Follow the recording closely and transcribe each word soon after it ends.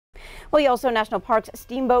Well, Yellowstone National Park's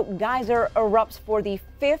Steamboat Geyser erupts for the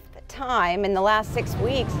 5th time in the last 6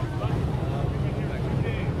 weeks.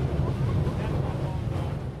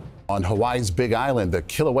 On Hawaii's Big Island, the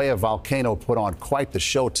Kīlauea volcano put on quite the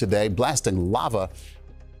show today, blasting lava.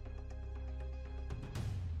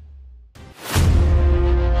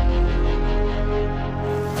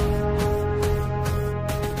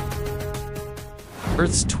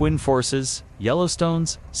 Earth's twin forces,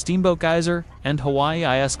 Yellowstone's Steamboat Geyser and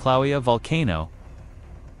Hawaiʻi's Kīlauea volcano.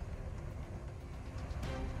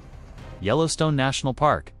 Yellowstone National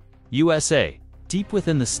Park, USA, deep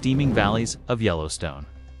within the steaming valleys of Yellowstone.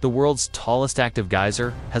 The world's tallest active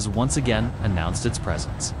geyser has once again announced its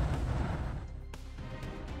presence.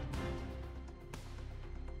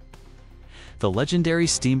 The legendary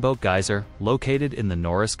Steamboat Geyser, located in the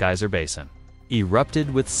Norris Geyser Basin,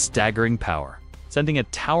 erupted with staggering power, sending a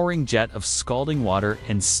towering jet of scalding water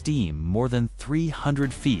and steam more than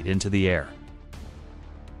 300 feet into the air.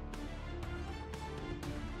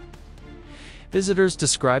 Visitors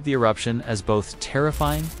describe the eruption as both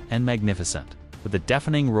terrifying and magnificent, with a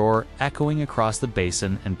deafening roar echoing across the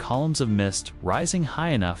basin and columns of mist rising high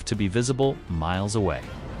enough to be visible miles away.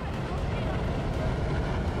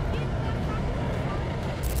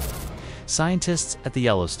 Scientists at the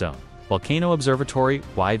Yellowstone Volcano Observatory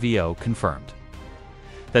 (YVO) confirmed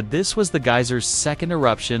that this was the geyser's second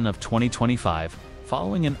eruption of 2025,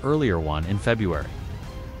 following an earlier one in February.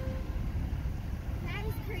 That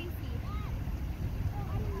is crazy.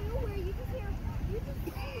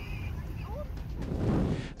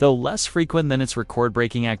 Though less frequent than its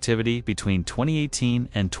record-breaking activity between 2018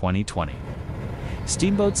 and 2020.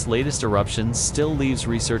 Steamboat's latest eruption still leaves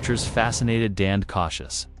researchers fascinated and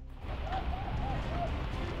cautious.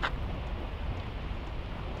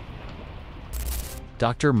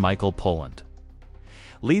 Dr. Michael Poland,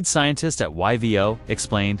 lead scientist at YVO,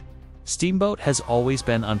 explained, "Steamboat has always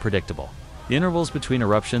been unpredictable. The intervals between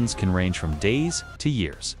eruptions can range from days to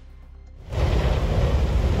years."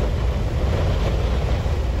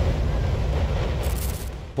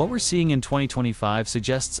 What we're seeing in 2025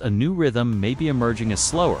 suggests a new rhythm may be emerging, a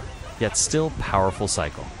slower, yet still powerful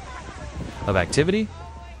cycle of activity.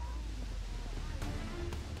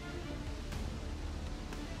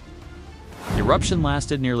 The eruption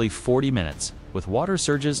lasted nearly 40 minutes, with water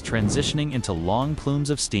surges transitioning into long plumes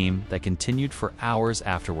of steam that continued for hours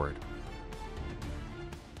afterward.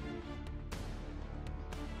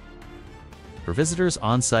 For visitors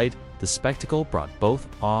on site, the spectacle brought both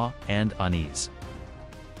awe and unease.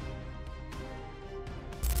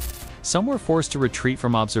 Some were forced to retreat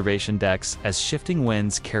from observation decks as shifting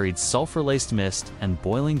winds carried sulfur-laced mist and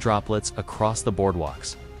boiling droplets across the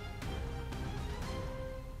boardwalks.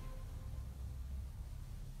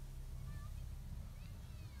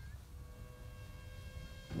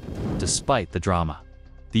 Despite the drama,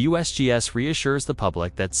 the USGS reassures the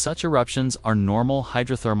public that such eruptions are normal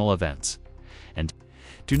hydrothermal events and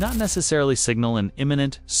do not necessarily signal an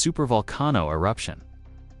imminent supervolcano eruption.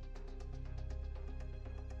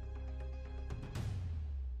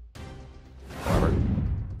 However,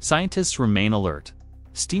 scientists remain alert.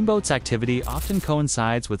 Steamboat's activity often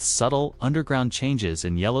coincides with subtle underground changes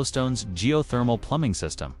in Yellowstone's geothermal plumbing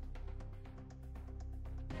system.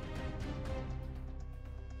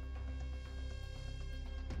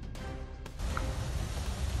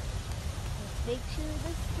 Make sure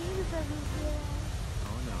the steam doesn't get out.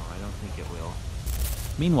 Oh no, I don't think it will.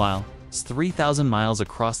 Meanwhile, 3,000 miles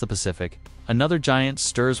across the Pacific, another giant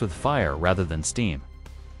stirs with fire rather than steam.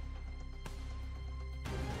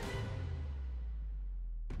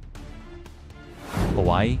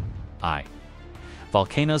 Hawaiʻi.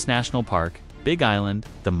 Volcanoes National Park, Big Island,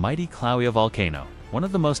 the mighty Kīlauea volcano, one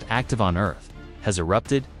of the most active on Earth, has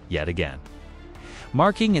erupted yet again,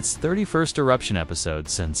 marking its 31st eruption episode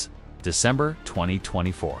since December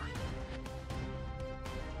 2024.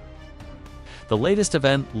 The latest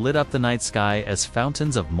event lit up the night sky as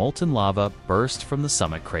fountains of molten lava burst from the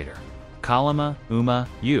summit crater,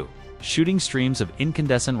 Kīlauea, shooting streams of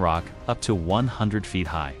incandescent rock up to 100 feet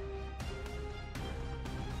high.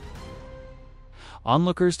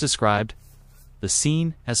 Onlookers described the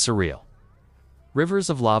scene as surreal. Rivers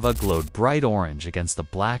of lava glowed bright orange against the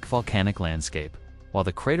black volcanic landscape, while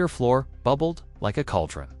the crater floor bubbled like a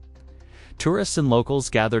cauldron. Tourists and locals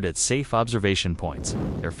gathered at safe observation points,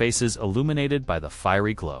 their faces illuminated by the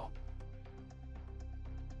fiery glow.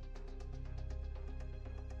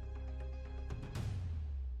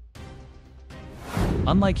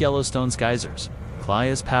 Unlike Yellowstone's geysers,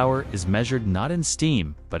 Kīlauea's power is measured not in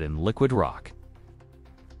steam, but in liquid rock.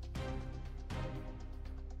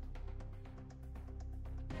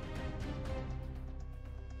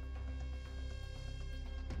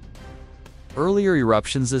 Earlier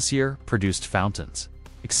eruptions this year produced fountains,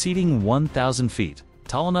 exceeding 1,000 feet,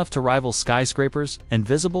 tall enough to rival skyscrapers and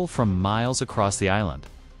visible from miles across the island.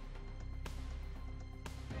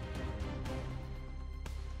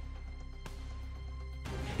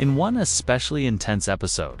 In one especially intense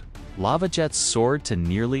episode, lava jets soared to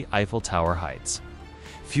nearly Eiffel Tower heights,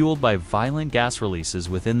 fueled by violent gas releases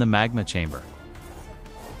within the magma chamber.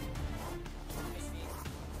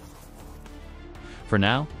 For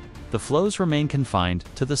now, the flows remain confined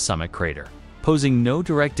to the summit crater, posing no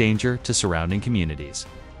direct danger to surrounding communities.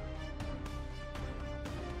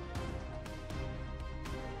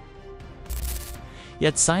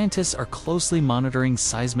 Yet scientists are closely monitoring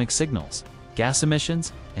seismic signals, gas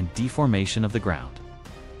emissions, and deformation of the ground.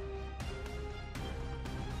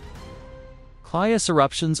 Kīlauea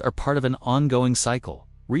eruptions are part of an ongoing cycle,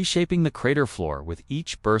 reshaping the crater floor with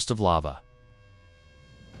each burst of lava.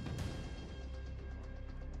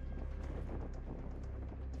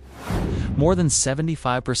 More than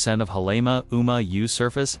 75% of Hawaiʻi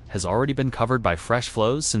surface has already been covered by fresh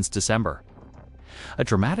flows since December. A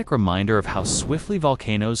dramatic reminder of how swiftly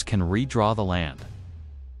volcanoes can redraw the land.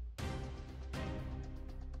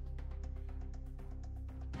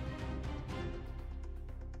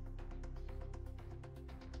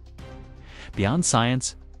 Beyond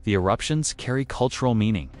science, the eruptions carry cultural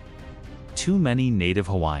meaning. To many native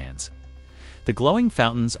Hawaiians, the glowing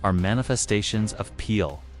fountains are manifestations of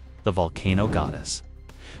Pele, the volcano goddess,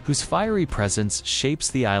 whose fiery presence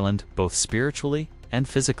shapes the island both spiritually and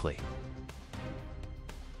physically.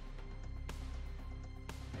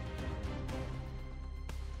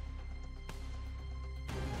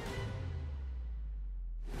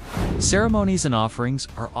 Ceremonies and offerings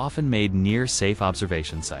are often made near safe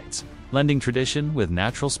observation sites, blending tradition with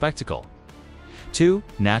natural spectacle. 2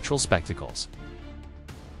 natural spectacles.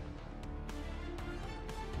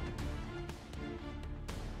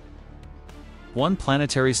 One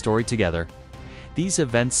planetary story together, these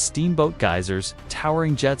events Steamboat Geysers,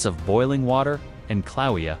 towering jets of boiling water, and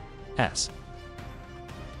Kīlauea.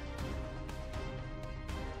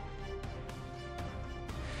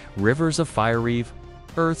 Rivers of fire,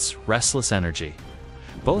 Earth's restless energy.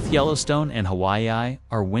 Both Yellowstone and Hawaiʻi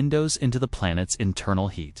are windows into the planet's internal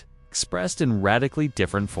heat, expressed in radically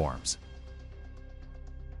different forms.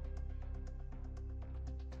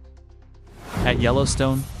 At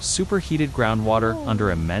Yellowstone, superheated groundwater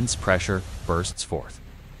under immense pressure bursts forth,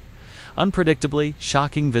 unpredictably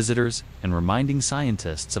shocking visitors and reminding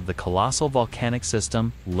scientists of the colossal volcanic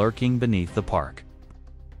system lurking beneath the park.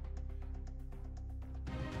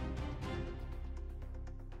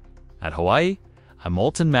 At Hawaii, a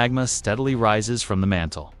molten magma steadily rises from the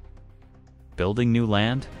mantle, building new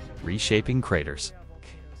land, reshaping craters,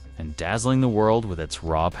 and dazzling the world with its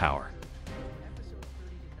raw power.